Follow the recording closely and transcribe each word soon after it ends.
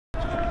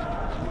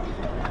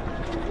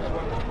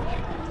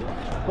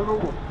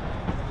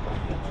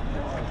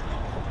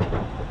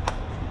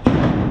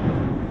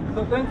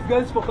So thanks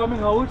guys for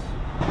coming out.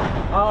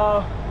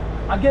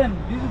 Again,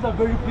 this is a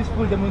very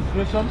peaceful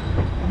demonstration.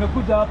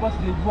 Nimekuja hapa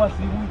sijajua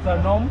simu, it's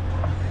a norm.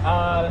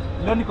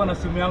 Leo niko na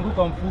simu yangu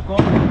kwa mfuko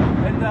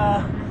and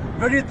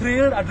very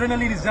thrilled,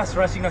 adrenaline is just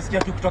rushing, nasikia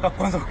tu kutoka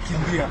kwanza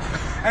kukimbia.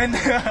 And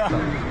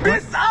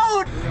peace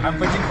out. I'm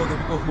waiting for the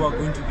people who are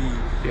going to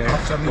be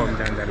after me.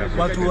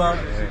 Watu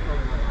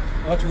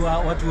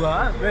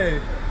wa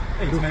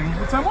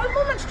it's my one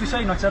moment to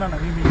shine achana na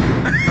mimi.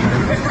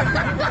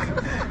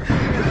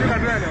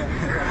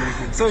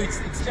 So it's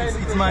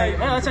my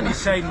actually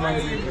shine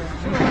man.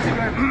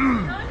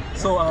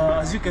 So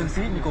as you can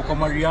see, niko kwa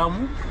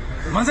Mariamu.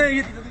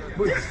 Manze,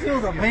 this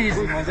feels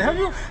amazing, manze. Have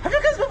you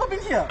guys ever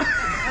been here?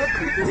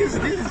 This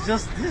is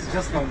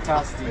just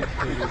fantastic.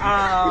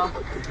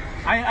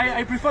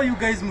 I prefer you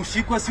guys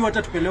mushikwa, si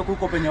wata tupeleka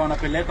huko penye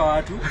wanapeleka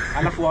watu,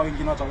 alafu wao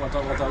wengine wata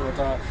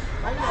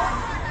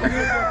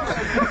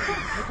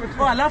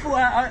oh, alafu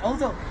I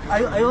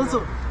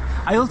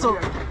also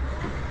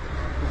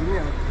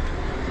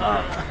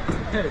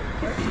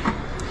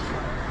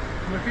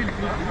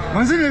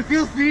manze, me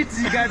feel fit,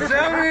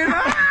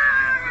 gachagua.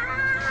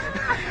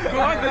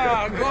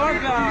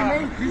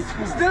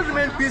 Still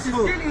remain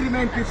peaceful.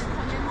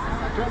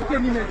 Okay,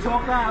 I've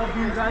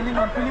been running.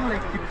 I'm feeling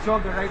like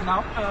Kipchoge right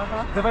now.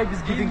 The vibe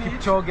is giving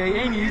Kipchoge,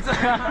 ain't it?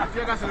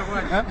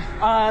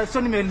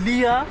 So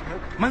nimelia.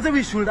 Manze,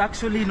 we should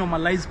actually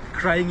normalize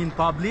crying in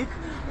public.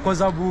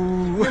 Cause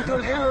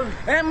mental health.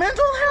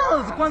 Mental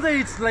health. Kwanza,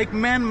 it's like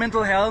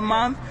mental health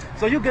month.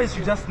 So you guys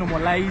should just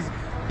normalize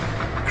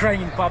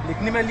crying in public.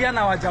 Nimelia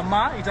na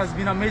wajama. It has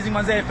been amazing.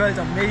 Manze, I felt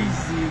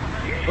amazing.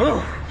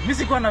 Oh, mimi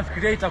sikuwa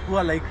nafikiria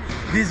itakuwa like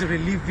this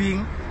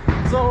relieving.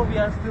 So we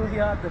are still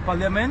here at the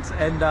parliament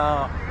and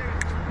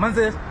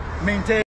manze, maintain